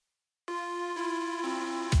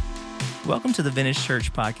Welcome to the Vintage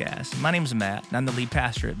Church podcast. My name is Matt, and I'm the lead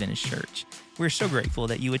pastor at Vintage Church. We're so grateful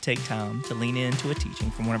that you would take time to lean into a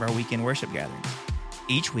teaching from one of our weekend worship gatherings.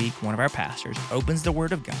 Each week, one of our pastors opens the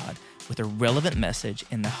Word of God with a relevant message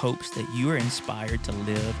in the hopes that you are inspired to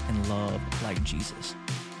live and love like Jesus.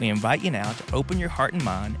 We invite you now to open your heart and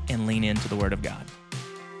mind and lean into the Word of God.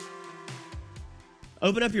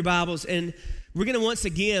 Open up your Bibles, and we're going to once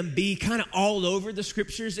again be kind of all over the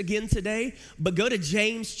scriptures again today, but go to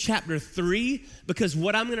James chapter 3, because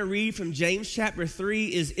what I'm going to read from James chapter 3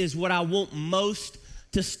 is what I want most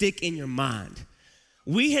to stick in your mind.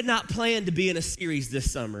 We had not planned to be in a series this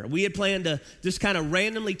summer. We had planned to just kind of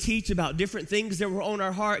randomly teach about different things that were on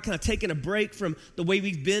our heart, kind of taking a break from the way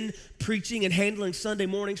we've been preaching and handling Sunday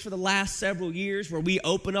mornings for the last several years, where we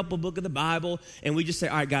open up a book of the Bible and we just say,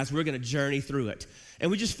 all right, guys, we're going to journey through it. And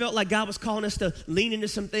we just felt like God was calling us to lean into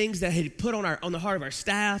some things that He put on the heart of our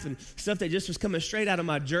staff and stuff that just was coming straight out of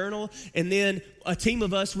my journal. And then a team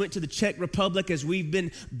of us went to the Czech Republic as we've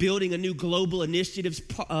been building a new global initiatives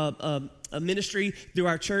ministry through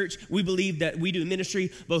our church. We believe that we do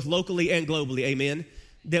ministry both locally and globally, amen?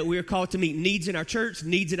 That we're called to meet needs in our church,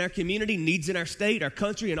 needs in our community, needs in our state, our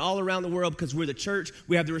country, and all around the world. Because we're the church,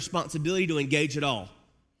 we have the responsibility to engage it all.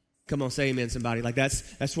 Come on, say amen, somebody. Like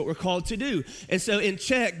that's what we're called to do. And so in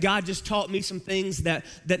Czech, God just taught me some things that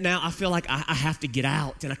now I feel like I have to get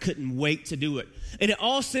out, and I couldn't wait to do it. And it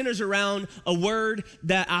all centers around a word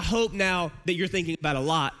that I hope now that you're thinking about a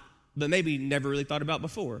lot, but maybe never really thought about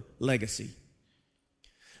before: legacy.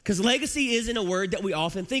 Because legacy isn't a word that we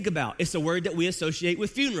often think about. It's a word that we associate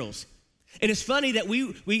with funerals. And it's funny that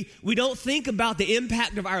we don't think about the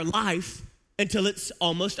impact of our life until it's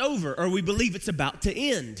almost over, or we believe it's about to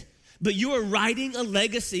end. But you are writing a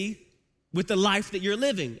legacy with the life that you're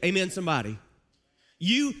living. Amen, somebody.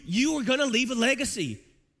 You are going to leave a legacy.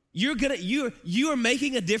 You are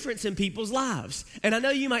making a difference in people's lives. And I know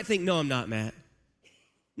you might think, no, I'm not, Matt.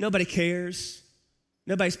 Nobody cares.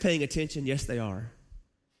 Nobody's paying attention. Yes, they are.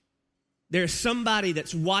 There's somebody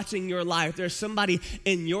that's watching your life. There's somebody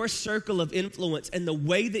in your circle of influence, and the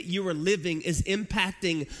way that you are living is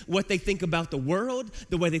impacting what they think about the world,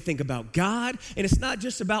 the way they think about God. And it's not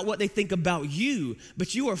just about what they think about you,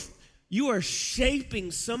 but you are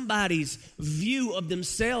shaping somebody's view of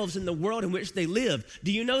themselves in the world in which they live.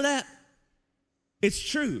 Do you know that? It's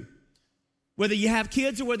true. Whether you have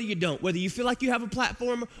kids or whether you don't, whether you feel like you have a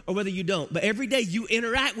platform or whether you don't, but every day you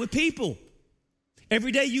interact with people.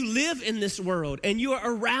 Every day you live in this world and you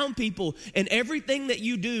are around people, and everything that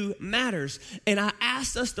you do matters. And I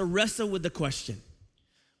asked us to wrestle with the question: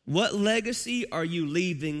 what legacy are you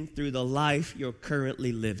leaving through the life you're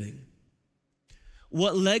currently living?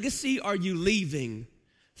 What legacy are you leaving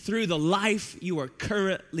through the life you are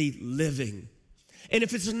currently living? And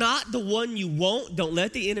if it's not the one you want, don't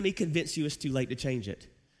let the enemy convince you it's too late to change it.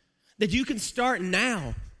 That you can start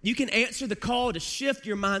now. You can answer the call to shift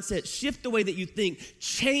your mindset, shift the way that you think,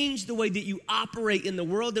 change the way that you operate in the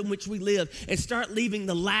world in which we live, and start leaving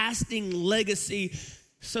the lasting legacy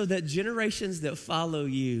so that generations that follow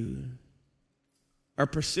you are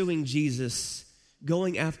pursuing Jesus,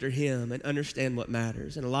 going after Him, and understand what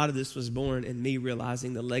matters. And a lot of this was born in me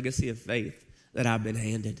realizing the legacy of faith that I've been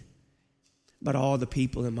handed, but all the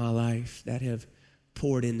people in my life that have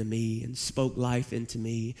poured into me and spoke life into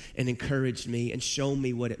me and encouraged me and shown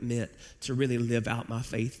me what it meant to really live out my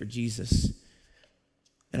faith for Jesus.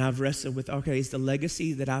 And I've wrestled with, okay, is the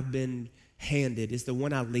legacy that I've been handed, is the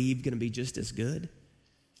one I leave going to be just as good?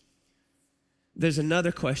 There's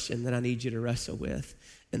another question that I need you to wrestle with,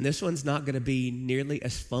 and this one's not going to be nearly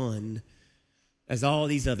as fun as all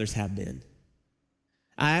these others have been.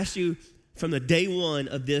 I asked you from the day one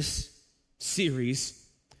of this series,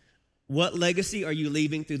 what legacy are you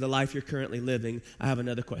leaving through the life you're currently living? I have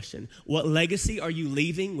another question. What legacy are you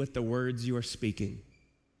leaving with the words you are speaking?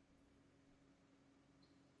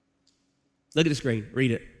 Look at the screen.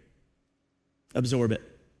 Read it. Absorb it.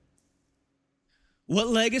 What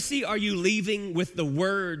legacy are you leaving with the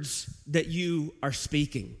words that you are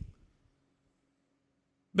speaking?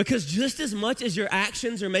 Because just as much as your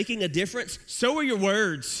actions are making a difference, so are your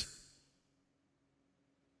words.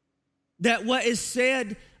 That what is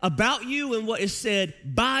said about you and what is said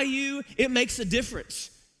by you, it makes a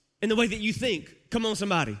difference in the way that you think. Come on,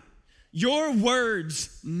 somebody. Your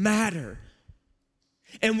words matter.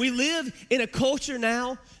 And we live in a culture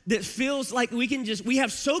now that feels like we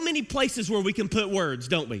have so many places where we can put words,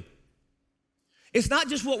 don't we? It's not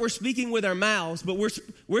just what we're speaking with our mouths, but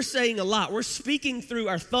we're saying a lot. We're speaking through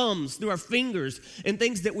our thumbs, through our fingers, and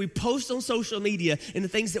things that we post on social media, and the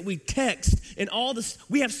things that we text, and all this.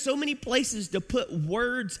 We have so many places to put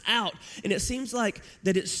words out, and it seems like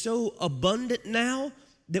that it's so abundant now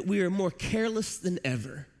that we are more careless than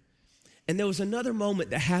ever. And there was another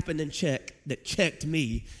moment that happened in Czech that checked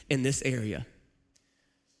me in this area.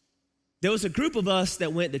 There was a group of us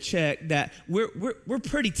that went to Czech that we're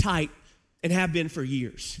pretty tight and have been for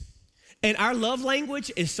years. And our love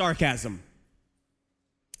language is sarcasm.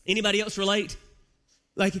 Anybody else relate?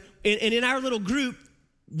 Like, and in our little group,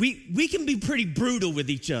 we can be pretty brutal with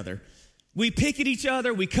each other. We pick at each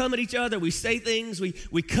other, we come at each other, we say things,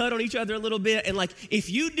 we cut on each other a little bit. And like, if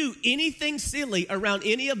you do anything silly around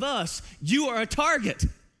any of us, you are a target.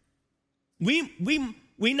 We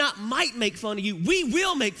not might make fun of you, we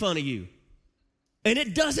will make fun of you. And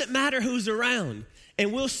it doesn't matter who's around.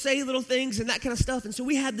 And we'll say little things and that kind of stuff. And so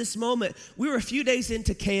we had this moment. We were a few days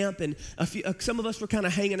into camp, and some of us were kind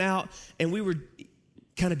of hanging out, and we were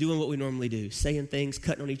kind of doing what we normally do, saying things,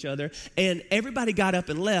 cutting on each other. And everybody got up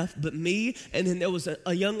and left but me. And then there was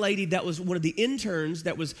a young lady that was one of the interns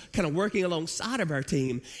that was kind of working alongside of our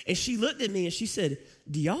team. And she looked at me and she said,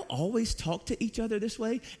 "Do y'all always talk to each other this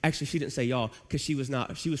way?" Actually, she didn't say y'all because she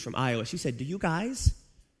was from Iowa. She said, "Do you guys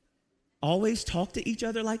always talk to each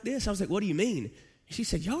other like this?" I was like, "What do you mean?" She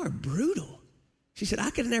said, "Y'all are brutal." She said,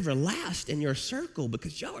 "I could never last in your circle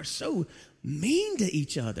because y'all are so mean to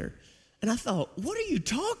each other." And I thought, what are you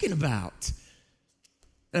talking about?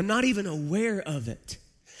 And I'm not even aware of it.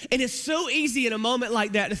 And it's so easy in a moment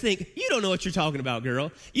like that to think, you don't know what you're talking about,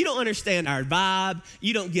 girl. You don't understand our vibe.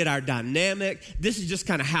 You don't get our dynamic. This is just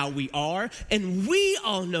kind of how we are. And we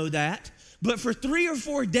all know that. But for 3 or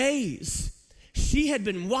 4 days, she had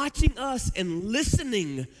been watching us and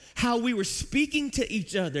listening how we were speaking to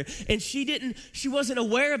each other. And she wasn't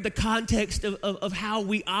aware of the context of how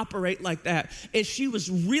we operate like that. And she was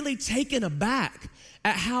really taken aback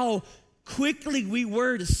at how quickly we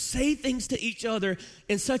were to say things to each other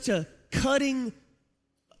in such a cutting,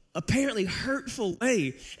 apparently hurtful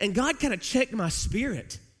way. And God kind of checked my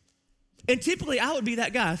spirit. And typically I would be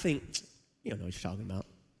that guy. I think, you don't know what you're talking about.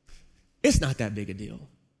 It's not that big a deal.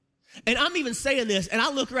 And I'm even saying this, and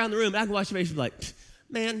I look around the room, and I can watch your face and be like,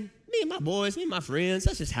 man, me and my boys, me and my friends,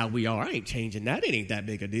 that's just how we are. I ain't changing that. It ain't that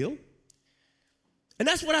big a deal. And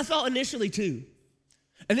that's what I thought initially, too.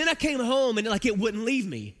 And then I came home, and like it wouldn't leave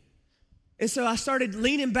me. And so I started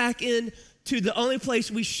leaning back in to the only place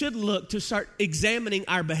we should look to start examining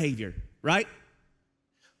our behavior, right?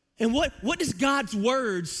 And what does God's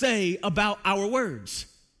word say about our words?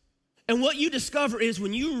 And what you discover is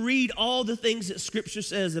when you read all the things that Scripture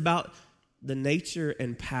says about the nature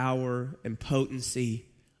and power and potency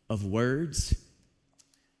of words,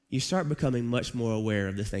 you start becoming much more aware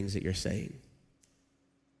of the things that you're saying.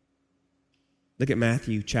 Look at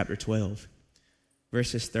Matthew chapter 12,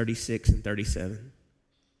 verses 36 and 37.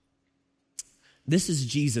 This is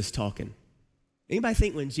Jesus talking. Anybody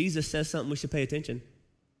think when Jesus says something we should pay attention?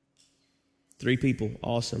 3 people,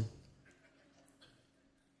 awesome.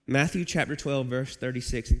 Matthew chapter 12, verse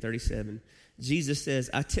 36 and 37. Jesus says,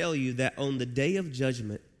 "I tell you that on the day of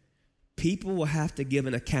judgment, people will have to give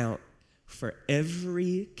an account for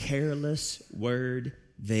every careless word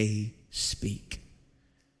they speak."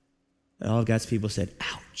 And all of God's people said,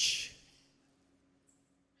 "Ouch."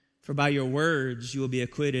 For by your words you will be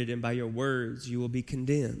acquitted, and by your words you will be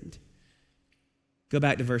condemned. Go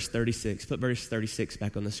back to verse 36. Put verse 36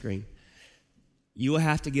 back on the screen. You will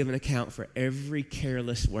have to give an account for every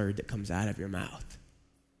careless word that comes out of your mouth.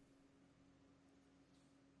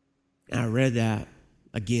 And I read that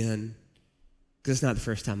again, because it's not the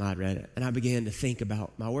first time I'd read it. And I began to think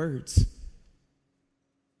about my words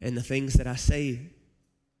and the things that I say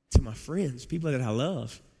to my friends, people that I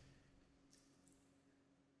love.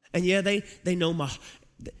 And yeah, they know my,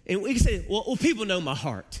 and we can say, well, people know my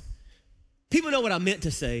heart. People know what I meant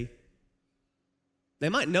to say. They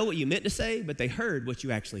might know what you meant to say, but they heard what you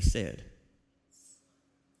actually said.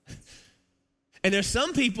 And there's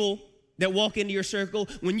some people that walk into your circle,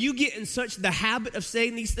 when you get in such the habit of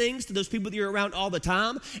saying these things to those people that you're around all the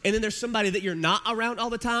time, and then there's somebody that you're not around all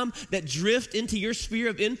the time that drift into your sphere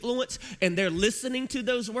of influence, and they're listening to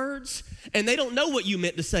those words, and they don't know what you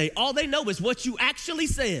meant to say. All they know is what you actually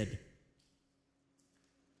said.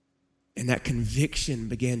 And that conviction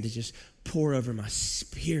began to just pour over my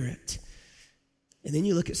spirit. And then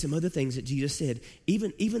you look at some other things that Jesus said,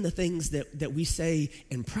 even the things that we say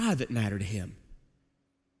in private matter to him.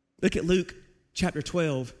 Look at Luke chapter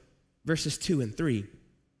 12, verses 2 and 3.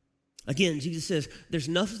 Again, Jesus says, there's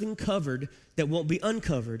nothing covered that won't be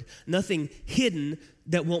uncovered, nothing hidden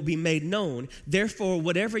that won't be made known. Therefore,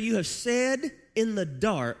 whatever you have said in the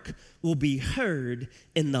dark will be heard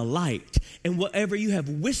in the light. And whatever you have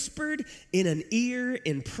whispered in an ear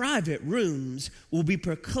in private rooms will be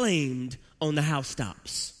proclaimed on the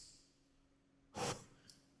housetops.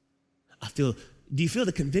 Do you feel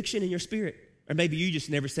the conviction in your spirit? Or maybe you just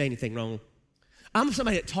never say anything wrong. I'm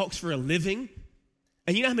somebody that talks for a living.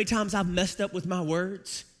 And you know how many times I've messed up with my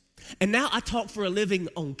words? And now I talk for a living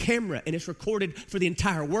on camera, and it's recorded for the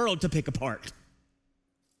entire world to pick apart.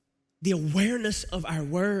 The awareness of our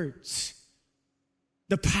words,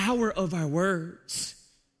 the power of our words.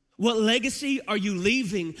 What legacy are you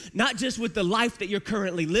leaving, not just with the life that you're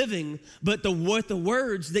currently living, but with the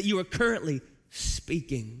words that you are currently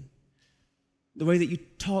speaking? The way that you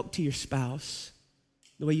talk to your spouse,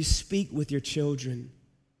 the way you speak with your children,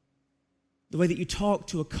 the way that you talk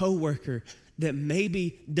to a coworker that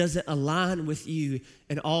maybe doesn't align with you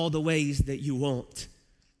in all the ways that you want.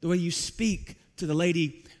 The way you speak to the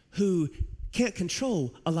lady who can't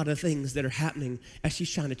control a lot of things that are happening as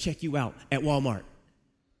she's trying to check you out at Walmart.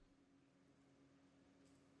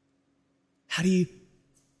 How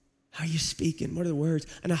are you speaking? What are the words?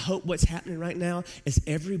 And I hope what's happening right now is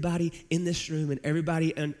everybody in this room and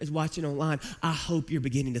everybody is watching online, I hope you're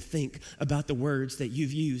beginning to think about the words that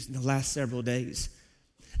you've used in the last several days.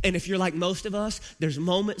 And if you're like most of us, there's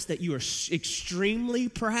moments that you are extremely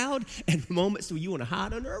proud and moments where you want to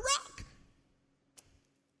hide under a rock.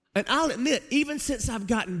 And I'll admit, even since I've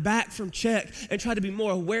gotten back from Czech and tried to be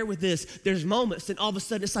more aware with this, there's moments and all of a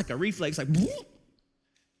sudden it's like a reflex, like whoop,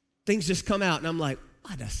 things just come out and I'm like,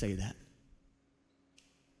 why did I say that?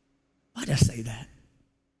 Why did I say that?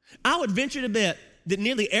 I would venture to bet that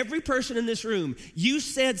nearly every person in this room, you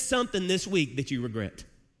said something this week that you regret.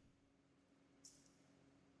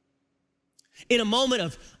 In a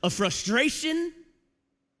moment of frustration,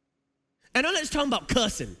 and I'm not just talking about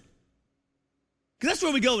cussing, because that's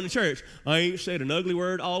where we go in the church. I ain't said an ugly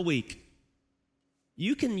word all week.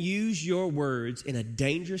 You can use your words in a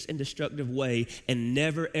dangerous and destructive way and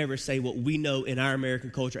never, ever say what we know in our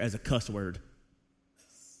American culture as a cuss word.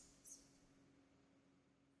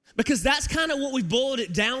 Because that's kind of what we boiled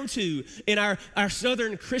it down to in our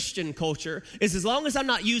Southern Christian culture, is as long as I'm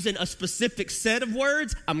not using a specific set of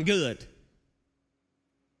words, I'm good.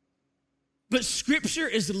 But Scripture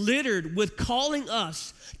is littered with calling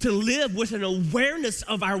us to live with an awareness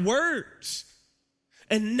of our words.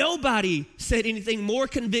 And nobody said anything more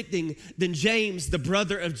convicting than James, the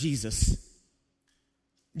brother of Jesus.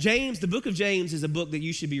 James, the book of James is a book that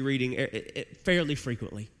you should be reading fairly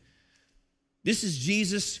frequently. This is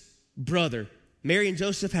Jesus' brother. Mary and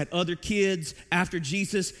Joseph had other kids after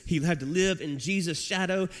Jesus. He had to live in Jesus'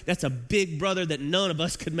 shadow. That's a big brother that none of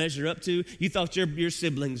us could measure up to. You thought your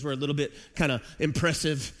siblings were a little bit kind of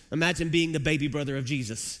impressive. Imagine being the baby brother of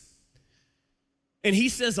Jesus. And he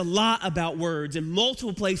says a lot about words in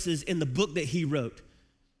multiple places in the book that he wrote.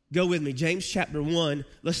 Go with me, James chapter 1.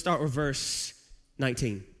 Let's start with verse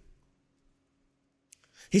 19.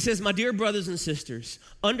 He says, my dear brothers and sisters,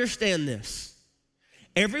 understand this.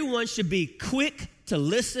 Everyone should be quick to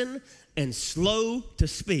listen and slow to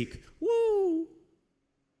speak. Woo!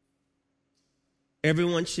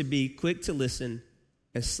 Everyone should be quick to listen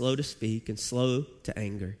and slow to speak and slow to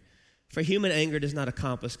anger. For human anger does not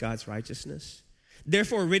accomplish God's righteousness.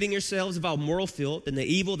 Therefore, ridding yourselves of all moral filth and the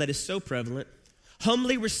evil that is so prevalent,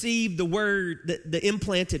 humbly receive the word, the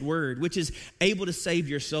implanted word, which is able to save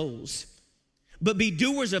your souls. But be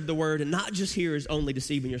doers of the word and not just hearers only,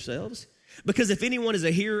 deceiving yourselves. Because if anyone is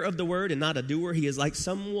a hearer of the word and not a doer, he is like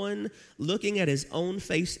someone looking at his own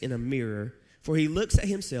face in a mirror. For he looks at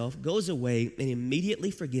himself, goes away, and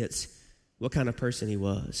immediately forgets what kind of person he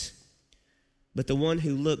was. But the one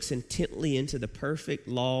who looks intently into the perfect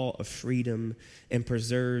law of freedom and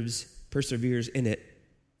perseveres in it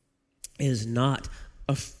is not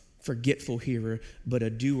a forgetful hearer, but a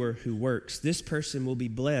doer who works. This person will be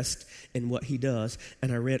blessed in what he does.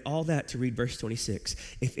 And I read all that to read verse 26.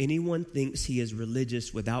 If anyone thinks he is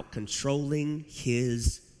religious without controlling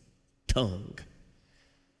his tongue,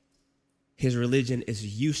 his religion is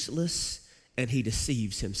useless and he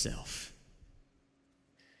deceives himself.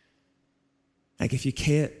 Like if you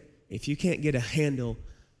can't get a handle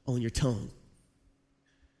on your tongue,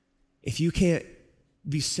 if you can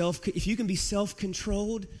be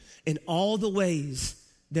self-controlled in all the ways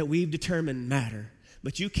that we've determined matter,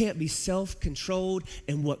 but you can't be self-controlled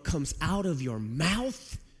in what comes out of your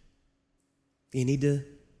mouth, you need to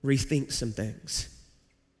rethink some things.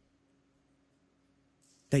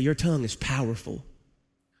 That your tongue is powerful.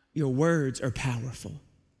 Your words are powerful.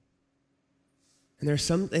 And there are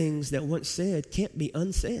some things that once said can't be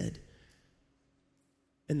unsaid.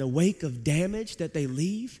 In the wake of damage that they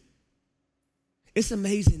leave, it's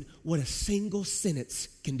amazing what a single sentence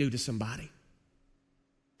can do to somebody.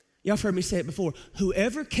 Y'all have heard me say it before.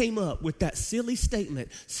 Whoever came up with that silly statement,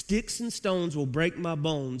 sticks and stones will break my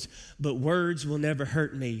bones, but words will never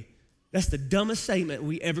hurt me. That's the dumbest statement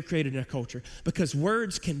we ever created in our culture, because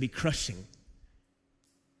words can be crushing.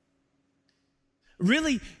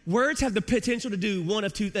 Really, words have the potential to do one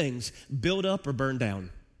of two things: build up or burn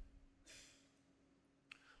down.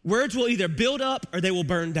 Words will either build up or they will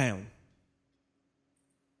burn down.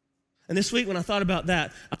 And this week when I thought about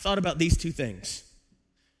that, I thought about these two things.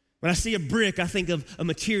 When I see a brick, I think of a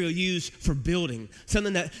material used for building,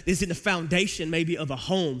 something that is in the foundation maybe of a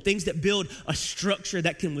home, things that build a structure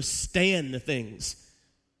that can withstand the things.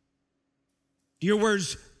 Do your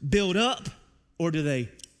words build up or do they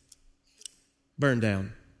burn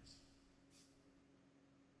down?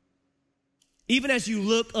 Even as you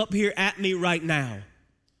look up here at me right now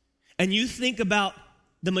and you think about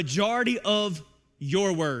the majority of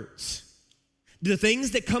your words, the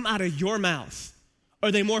things that come out of your mouth,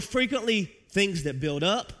 are they more frequently things that build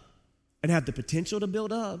up and have the potential to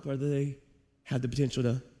build up, or do they have the potential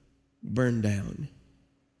to burn down?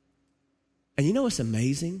 And you know what's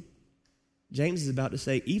amazing? James is about to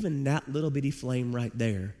say, even that little bitty flame right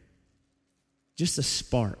there, just a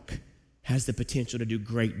spark, has the potential to do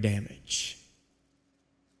great damage.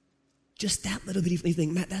 Just that little bitty flame. You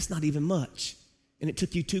think, Matt, that's not even much. And it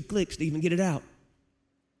took you 2 clicks to even get it out.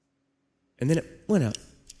 And then it went out.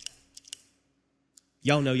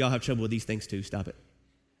 Y'all know y'all have trouble with these things too. Stop it.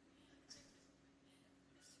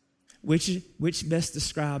 Which best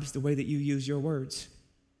describes the way that you use your words?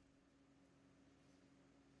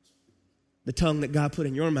 The tongue that God put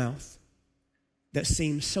in your mouth that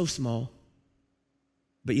seems so small,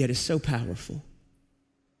 but yet is so powerful.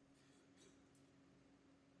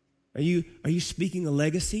 Are you speaking a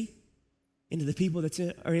legacy into the people that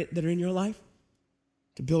are in your life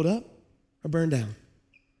to build up or burn down?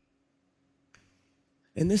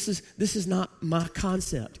 And this is not my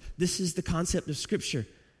concept. This is the concept of Scripture.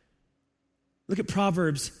 Look at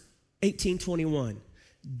Proverbs 18:21.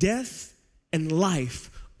 Death and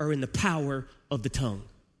life are in the power of the tongue,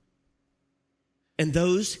 and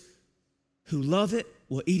those who love it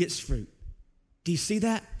will eat its fruit. Do you see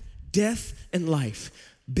that? Death and life.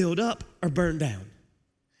 Build up or burn down.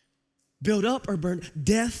 Build up or burn.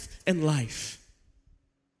 Death and life.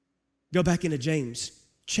 Go back into James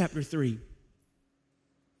chapter 3.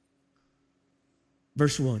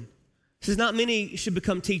 Verse 1. It says, not many should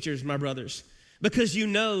become teachers, my brothers, because you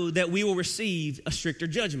know that we will receive a stricter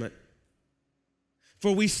judgment.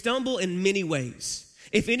 For we stumble in many ways.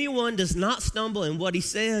 If anyone does not stumble in what he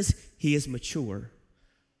says, he is mature,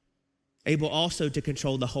 able also to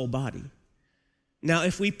control the whole body. Now,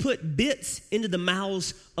 if we put bits into the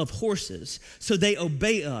mouths of horses so they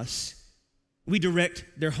obey us, we direct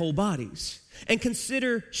their whole bodies. And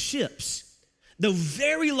consider ships, though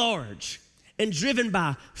very large, and driven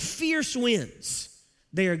by fierce winds,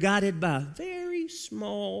 they are guided by a very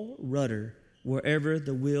small rudder wherever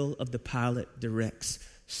the will of the pilot directs.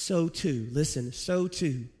 So too, listen, so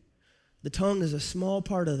too, the tongue is a small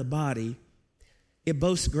part of the body. It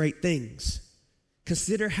boasts great things.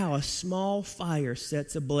 Consider how a small fire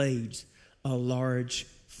sets ablaze a large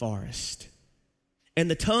forest.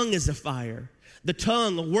 And the tongue is a fire. The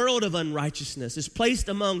tongue, a world of unrighteousness, is placed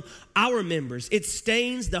among our members. It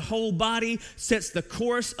stains the whole body, sets the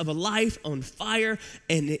course of a life on fire,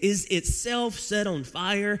 and is itself set on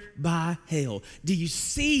fire by hell. Do you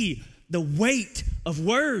see the weight of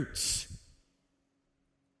words?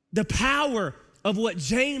 The power of what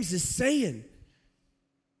James is saying.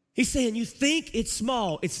 He's saying, you think it's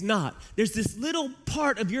small. It's not. There's this little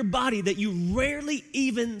part of your body that you rarely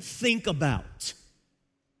even think about.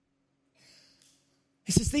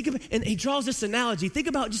 He says, think about, and he draws this analogy. Think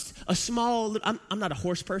about just a small, I'm not a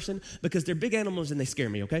horse person because they're big animals and they scare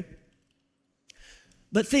me, okay?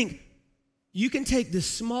 But think, you can take this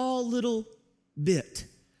small little bit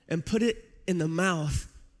and put it in the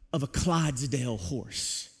mouth of a Clydesdale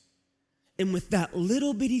horse. And with that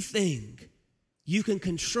little bitty thing, you can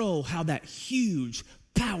control how that huge,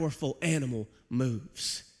 powerful animal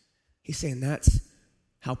moves. He's saying that's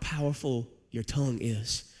how powerful your tongue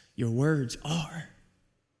is. Your words are.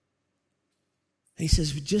 And he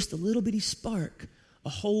says, with just a little bitty spark, a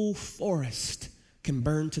whole forest can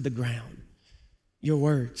burn to the ground. Your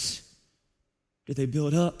words, do they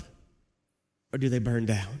build up or do they burn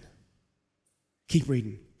down? Keep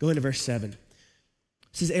reading. Go into verse 7. It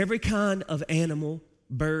says, every kind of animal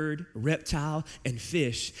bird, reptile, and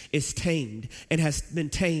fish is tamed and has been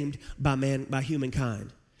tamed by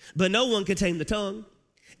humankind. But no one can tame the tongue.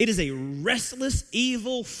 It is a restless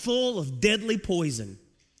evil full of deadly poison.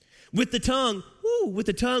 With the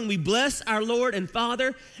tongue, we bless our Lord and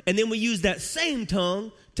Father, and then we use that same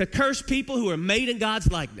tongue to curse people who are made in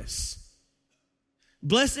God's likeness.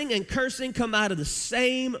 Blessing and cursing come out of the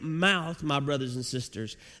same mouth, my brothers and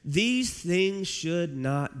sisters. These things should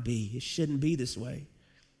not be. It shouldn't be this way.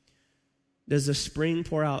 Does a spring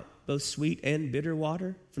pour out both sweet and bitter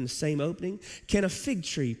water from the same opening? Can a fig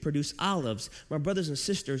tree produce olives, my brothers and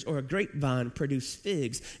sisters, or a grapevine produce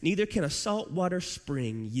figs? Neither can a saltwater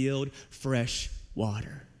spring yield fresh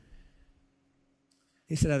water.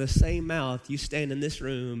 He said, out of the same mouth, you stand in this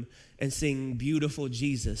room and sing beautiful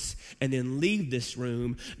Jesus, and then leave this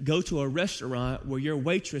room, go to a restaurant where your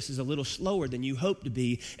waitress is a little slower than you hope to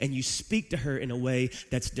be, and you speak to her in a way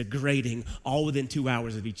that's degrading, all within 2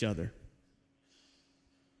 hours of each other.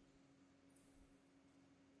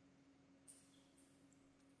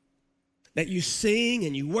 That you sing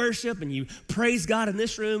and you worship and you praise God in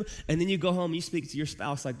this room, and then you go home and you speak to your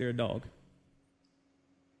spouse like they're a dog.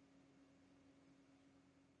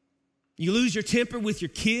 You lose your temper with your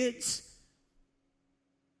kids.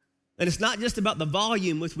 And it's not just about the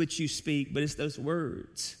volume with which you speak, but it's those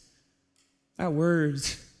words. Our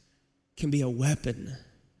words can be a weapon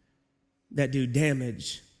that do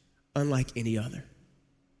damage unlike any other.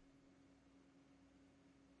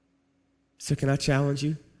 So can I challenge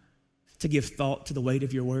you to give thought to the weight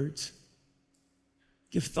of your words?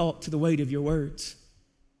 Give thought to the weight of your words.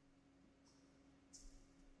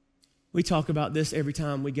 We talk about this every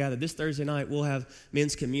time we gather. This Thursday night, we'll have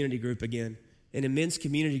men's community group again. And in men's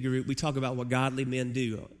community group, we talk about what godly men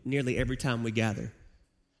do nearly every time we gather.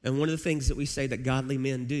 And one of the things that we say that godly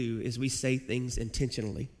men do is we say things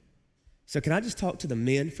intentionally. So can I just talk to the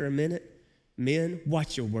men for a minute? Men,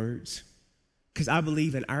 watch your words. Because I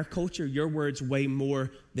believe in our culture, your words weigh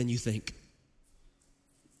more than you think.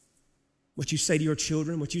 What you say to your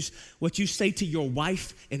children, what you say to your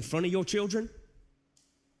wife in front of your children.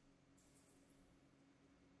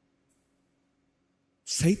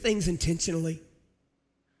 Say things intentionally.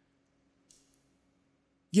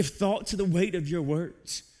 Give thought to the weight of your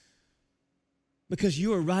words, because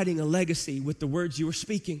you are writing a legacy with the words you are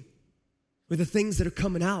speaking, with the things that are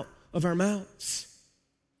coming out of our mouths.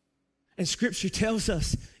 And Scripture tells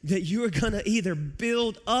us that you are going to either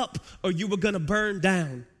build up or you are going to burn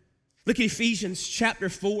down. Look at Ephesians chapter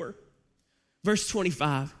 4, verse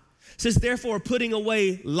 25. It says, therefore, putting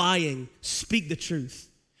away lying, speak the truth.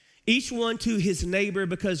 Each one to his neighbor,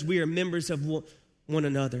 because we are members of one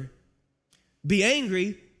another. Be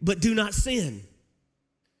angry, but do not sin.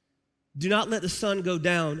 Do not let the sun go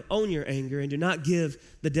down on your anger, and do not give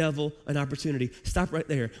the devil an opportunity. Stop right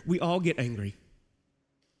there. We all get angry.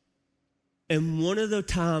 And one of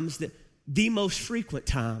the most frequent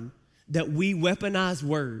time that we weaponize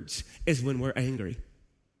words is when we're angry.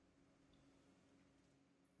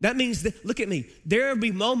 That means that, look at me, there will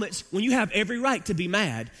be moments when you have every right to be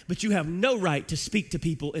mad, but you have no right to speak to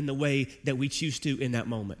people in the way that we choose to in that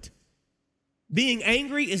moment. Being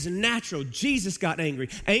angry is natural. Jesus got angry.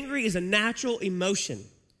 Angry is a natural emotion.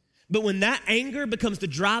 But when that anger becomes the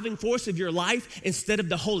driving force of your life instead of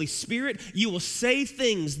the Holy Spirit, you will say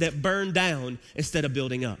things that burn down instead of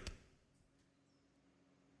building up.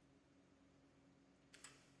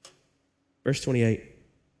 Verse 28,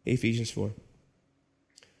 Ephesians 4.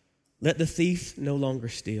 Let the thief no longer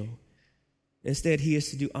steal. Instead, he is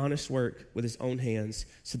to do honest work with his own hands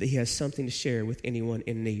so that he has something to share with anyone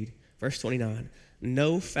in need. Verse 29,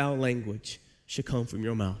 no foul language should come from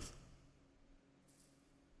your mouth.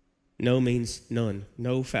 No means none.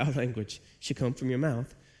 No foul language should come from your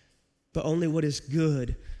mouth, but only what is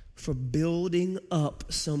good for building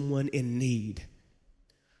up someone in need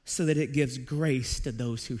so that it gives grace to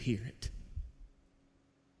those who hear it.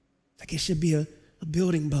 Like it should be a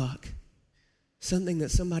building block, something that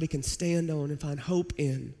somebody can stand on and find hope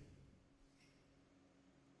in.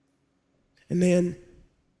 And man,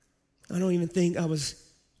 I don't even think I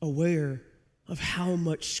was aware of how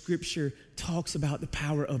much Scripture talks about the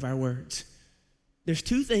power of our words. There's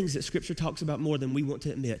two things that Scripture talks about more than we want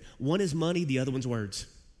to admit. One is money, the other one's words.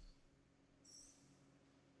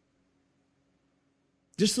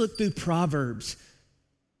 Just look through Proverbs,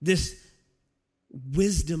 this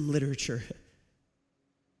wisdom literature.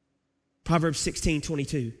 Proverbs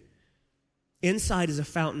 16:22. Insight is a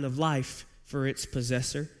fountain of life for its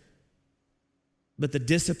possessor, but the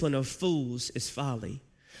discipline of fools is folly.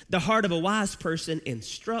 The heart of a wise person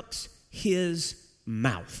instructs his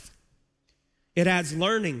mouth. It adds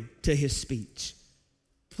learning to his speech.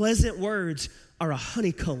 Pleasant words are a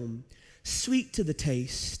honeycomb, sweet to the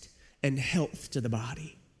taste and health to the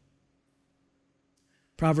body.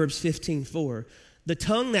 Proverbs 15:4, the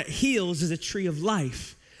tongue that heals is a tree of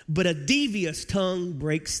life, but a devious tongue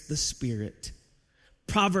breaks the spirit.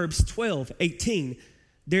 Proverbs 12:18,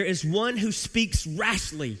 there is one who speaks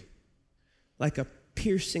rashly like a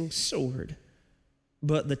piercing sword,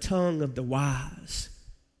 but the tongue of the wise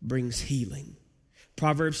brings healing.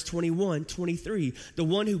 Proverbs 21:23, the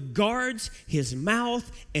one who guards his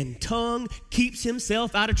mouth and tongue keeps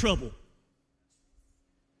himself out of trouble.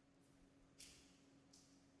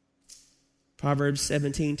 Proverbs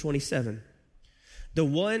 17:27, the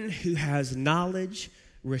one who has knowledge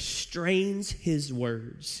restrains his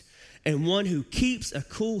words, and one who keeps a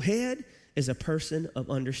cool head is a person of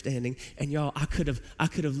understanding. And y'all, I could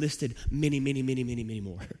have listed many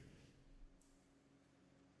more.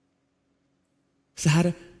 So how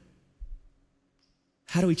do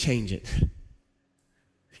we change it?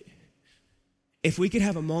 If we could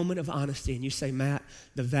have a moment of honesty and you say, Matt,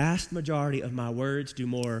 the vast majority of my words do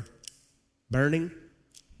more burning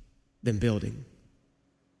than building.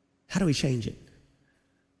 How do we change it?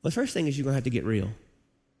 Well, the first thing is you're going to have to get real.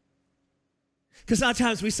 Because a lot of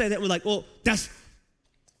times we say that, we're like, well, that's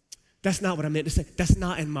not what I meant to say. That's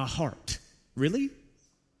not in my heart. Really?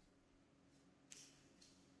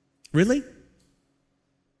 Really?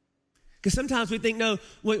 Because sometimes we think, no,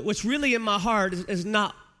 what's really in my heart is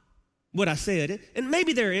not what I said. And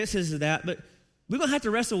maybe there are instances of that, but we're going to have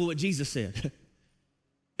to wrestle with what Jesus said.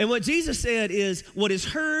 And what Jesus said is, what is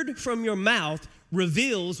heard from your mouth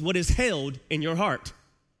reveals what is held in your heart.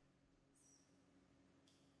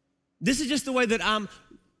 This is just the way that I'm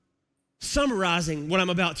summarizing what I'm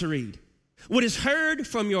about to read. What is heard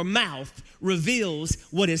from your mouth reveals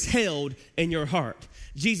what is held in your heart.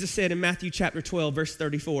 Jesus said in Matthew chapter 12, verse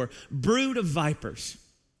 34, brood of vipers,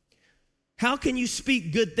 how can you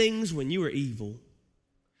speak good things when you are evil?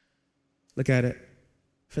 Look at it.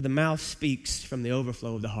 For the mouth speaks from the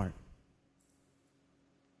overflow of the heart.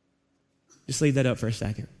 Just leave that up for a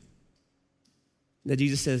second. That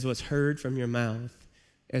Jesus says what's heard from your mouth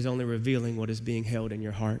is only revealing what is being held in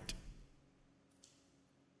your heart.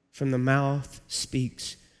 From the mouth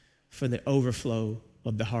speaks from the overflow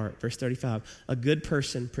of the heart. Verse 35, a good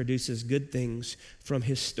person produces good things from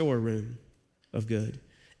his storeroom of good,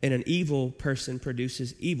 and an evil person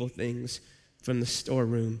produces evil things from the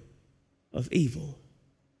storeroom of evil.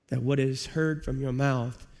 That what is heard from your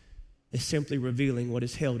mouth is simply revealing what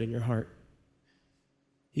is held in your heart.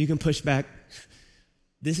 You can push back.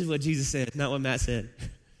 This is what Jesus said, not what Matt said.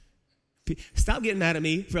 Stop getting mad at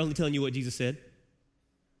me for only telling you what Jesus said.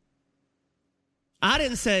 I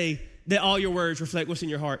didn't say that all your words reflect what's in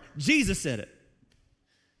your heart. Jesus said it.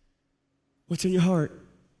 What's in your heart?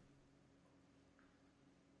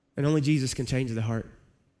 And only Jesus can change the heart.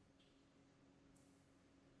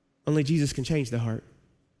 Only Jesus can change the heart.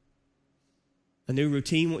 A new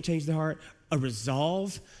routine won't change the heart. A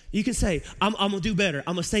resolve, you can say, I'm going to do better.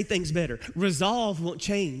 I'm going to say things better. Resolve won't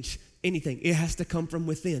change anything. It has to come from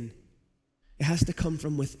within. It has to come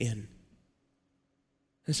from within.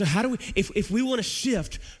 And so how do we, if we want to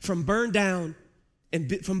shift from burn down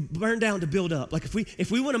from burn down to build up, like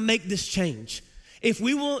if we want to make this change, if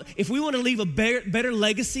we want to leave a better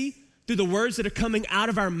legacy through the words that are coming out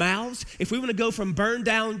of our mouths, if we want to go from burn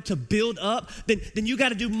down to build up, then you got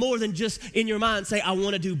to do more than just in your mind say, I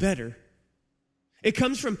want to do better. It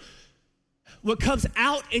comes from what comes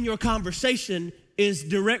out in your conversation is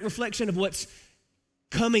direct reflection of what's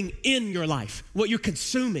coming in your life, what you're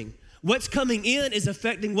consuming. What's coming in is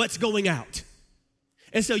affecting what's going out.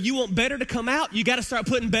 And so you want better to come out, you got to start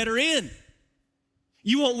putting better in.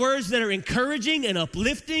 You want words that are encouraging and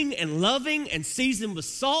uplifting and loving and seasoned with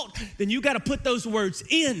salt, then you got to put those words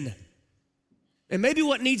in. And maybe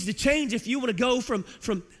what needs to change if you want to go from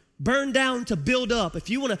burn down to build up, if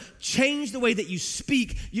you want to change the way that you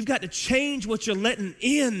speak, you've got to change what you're letting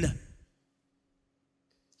in.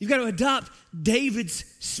 You've got to adopt David's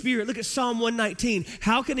spirit. Look at Psalm 119.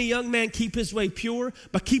 How can a young man keep his way pure?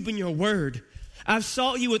 By keeping your word. I've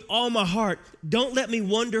sought you with all my heart. Don't let me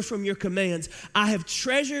wander from your commands. I have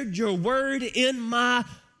treasured your word in my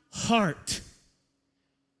heart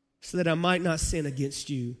so that I might not sin against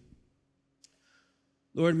you.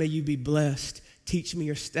 Lord, may you be blessed. Teach me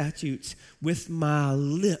your statutes. With my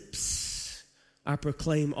lips, I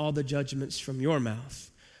proclaim all the judgments from your mouth.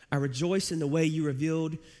 I rejoice in the way you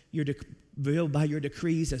revealed by your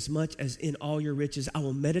decrees as much as in all your riches. I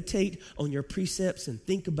will meditate on your precepts and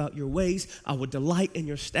think about your ways. I will delight in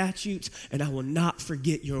your statutes, and I will not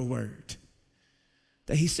forget your word.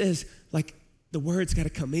 That he says, like, The word's got to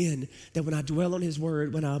come in, that when I dwell on his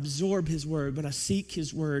word, when I absorb his word, when I seek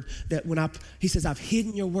his word, that he says, I've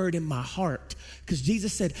hidden your word in my heart. Because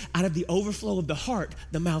Jesus said, out of the overflow of the heart,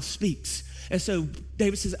 the mouth speaks. And so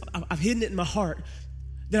David says, I've hidden it in my heart.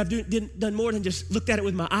 That I've done more than just looked at it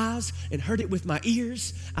with my eyes and heard it with my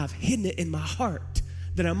ears. I've hidden it in my heart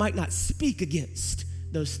that I might not speak against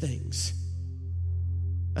those things.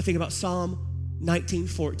 I think about Psalm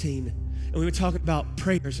 19:14. And we were talking about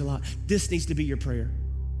prayers a lot. This needs to be your prayer.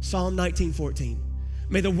 Psalm 19:14.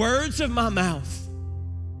 May the words of my mouth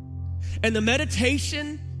and the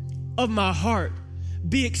meditation of my heart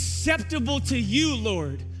be acceptable to you,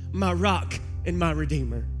 Lord, my rock and my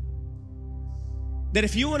redeemer. That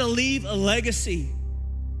if you want to leave a legacy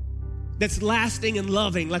that's lasting and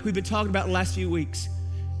loving, like we've been talking about the last few weeks,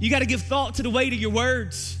 you got to give thought to the weight of your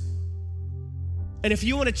words. And if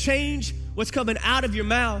you want to change what's coming out of your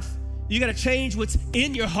mouth, you got to change what's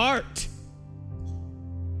in your heart.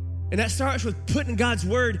 And that starts with putting God's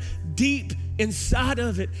word deep inside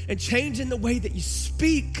of it and changing the way that you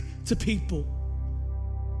speak to people.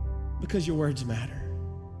 Because your words matter.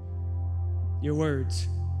 Your words,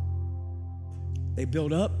 they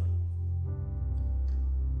build up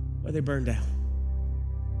or they burn down.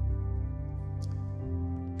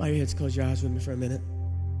 Bow your heads, close your eyes with me for a minute.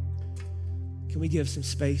 Can we give some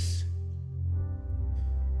space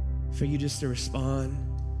for you just to respond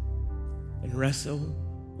and wrestle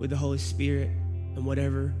with the Holy Spirit and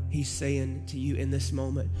whatever he's saying to you in this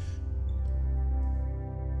moment?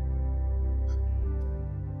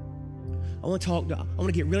 I want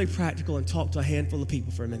to get really practical and talk to a handful of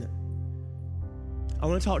people for a minute. I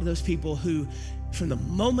want to talk to those people who, from the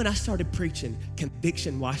moment I started preaching,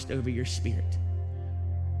 conviction washed over your spirit.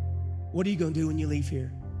 What are you going to do when you leave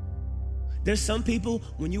here? There's some people,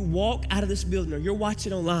 when you walk out of this building or you're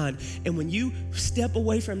watching online, and when you step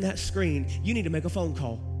away from that screen, you need to make a phone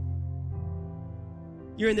call.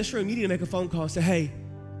 You're in this room, you need to make a phone call and say, hey,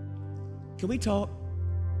 can we talk?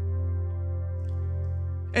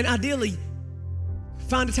 And ideally,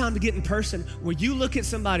 find a time to get in person where you look at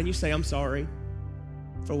somebody and you say, I'm sorry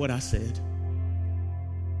for what I said.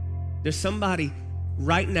 There's somebody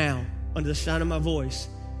right now under the sound of my voice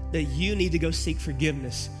that you need to go seek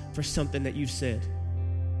forgiveness for something that you've said.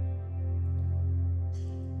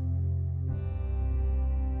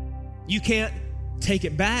 You can't take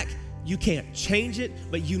it back. You can't change it,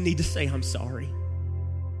 but you need to say, I'm sorry.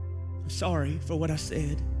 I'm sorry for what I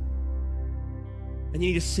said. And you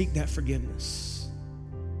need to seek that forgiveness.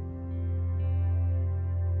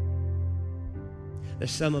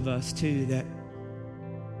 There's some of us too that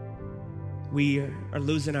we are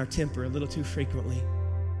losing our temper a little too frequently.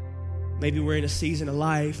 Maybe we're in a season of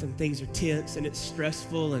life and things are tense and it's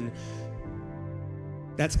stressful, and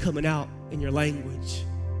that's coming out in your language.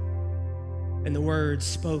 And the words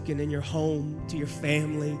spoken in your home, to your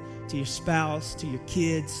family, to your spouse, to your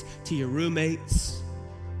kids, to your roommates.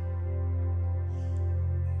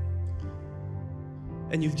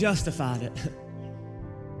 And you've justified it.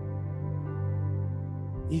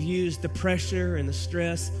 You've used the pressure and the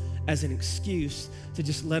stress as an excuse to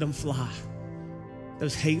just let them fly.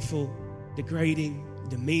 Those hateful, degrading,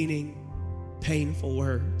 demeaning, painful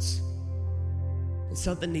words. And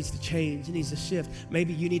something needs to change. It needs to shift.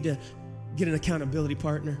 Maybe you need to get an accountability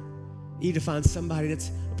partner. You need to find somebody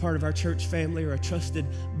that's a part of our church family or a trusted,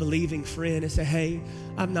 believing friend and say, hey,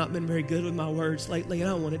 I've not been very good with my words lately and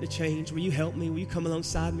I want it to change. Will you help me? Will you come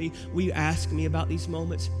alongside me? Will you ask me about these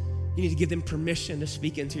moments? You need to give them permission to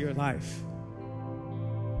speak into your life.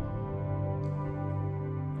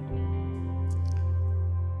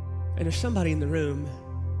 And there's somebody in the room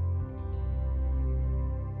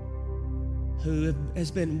who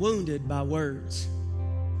has been wounded by words.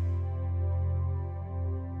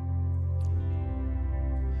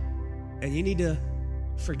 And you need to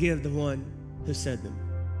forgive the one who said them.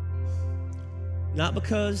 Not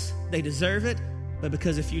because they deserve it, but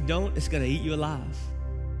because if you don't, it's going to eat you alive.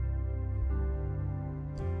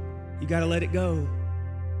 You got to let it go.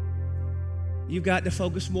 You've got to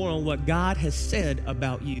focus more on what God has said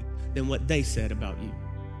about you than what they said about you.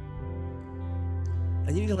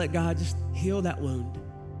 And you need to let God just heal that wound.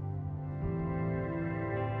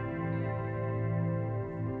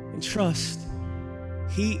 And trust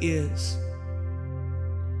He is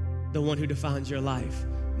the one who defines your life,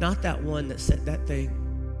 not that one that said that thing.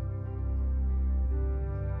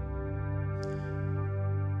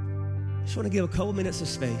 I just want to give a couple minutes of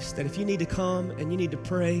space that if you need to come and you need to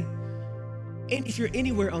pray, and if you're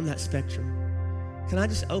anywhere on that spectrum, can I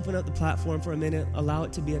just open up the platform for a minute, allow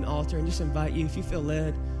it to be an altar, and just invite you, if you feel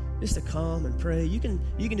led, just to come and pray. You can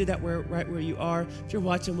do that right where you are. If you're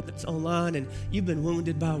watching what's online and you've been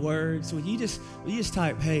wounded by words, will you just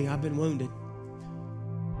type, hey, I've been wounded.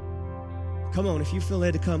 Come on, if you feel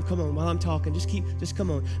led to come on, while I'm talking, just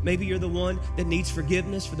come on. Maybe you're the one that needs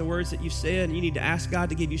forgiveness for the words that you've said, and you need to ask God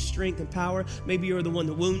to give you strength and power. Maybe you're the one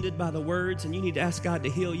that wounded by the words, and you need to ask God to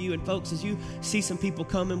heal you. And folks, as you see some people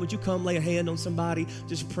coming, would you come lay a hand on somebody,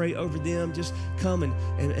 just pray over them, just come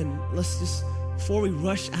and let's just, before we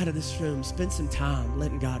rush out of this room, spend some time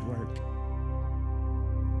letting God work.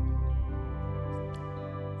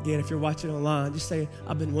 Again, if you're watching online, just say,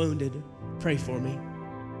 I've been wounded, pray for me.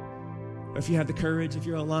 Or if you have the courage, if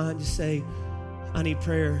you're online, just say, I need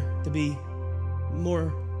prayer to be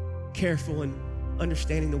more careful in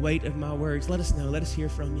understanding the weight of my words. Let us know. Let us hear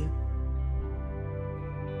from you.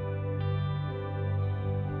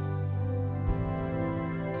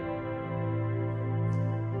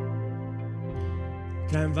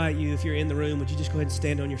 Can I invite you, if you're in the room, would you just go ahead and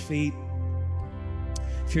stand on your feet?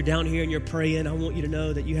 If you're down here and you're praying, I want you to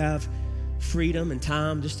know that you have freedom and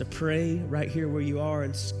time just to pray right here where you are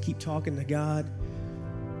and keep talking to God.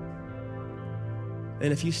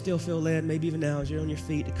 And if you still feel led, maybe even now as you're on your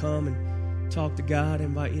feet, to come and talk to God, I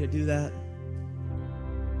invite you to do that.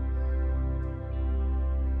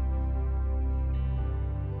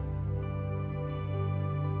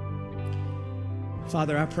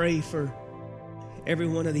 Father, I pray for every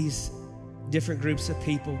one of these different groups of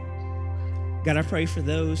people. God, I pray for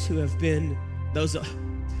those who have been,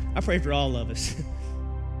 I pray for all of us.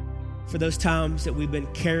 For those times that we've been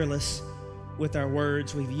careless with our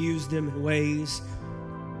words, we've used them in ways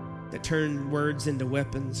that turn words into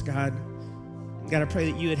weapons, God. God, I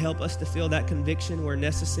pray that you would help us to feel that conviction where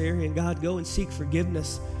necessary. And God, go and seek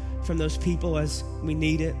forgiveness from those people as we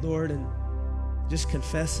need it, Lord, and just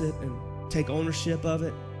confess it and take ownership of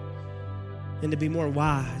it. And to be more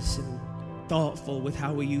wise and thoughtful with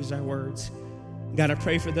how we use our words. God, I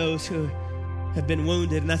pray for those who have been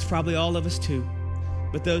wounded, and that's probably all of us too.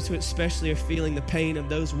 But those who especially are feeling the pain of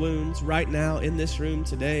those wounds right now in this room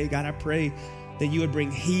today, God, I pray that you would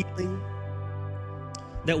bring healing,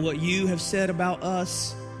 that what you have said about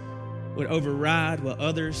us would override what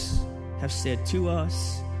others have said to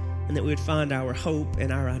us, and that we would find our hope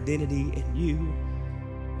and our identity in you.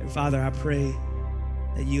 And Father, I pray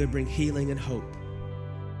that you would bring healing and hope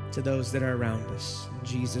to those that are around us. In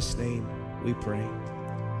Jesus' name we pray.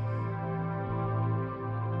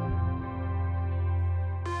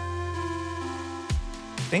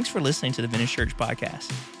 Thanks for listening to the Vintage Church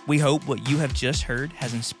podcast. We hope what you have just heard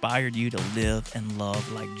has inspired you to live and love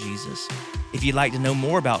like Jesus. If you'd like to know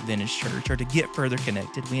more about Vintage Church or to get further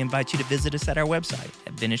connected, we invite you to visit us at our website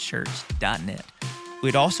at vintagechurch.net.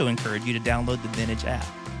 We'd also encourage you to download the Vintage app.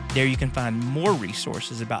 There you can find more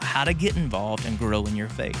resources about how to get involved and grow in your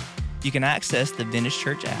faith. You can access the Vintage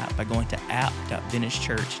Church app by going to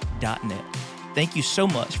app.vintagechurch.net. Thank you so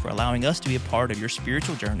much for allowing us to be a part of your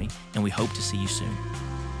spiritual journey, and we hope to see you soon.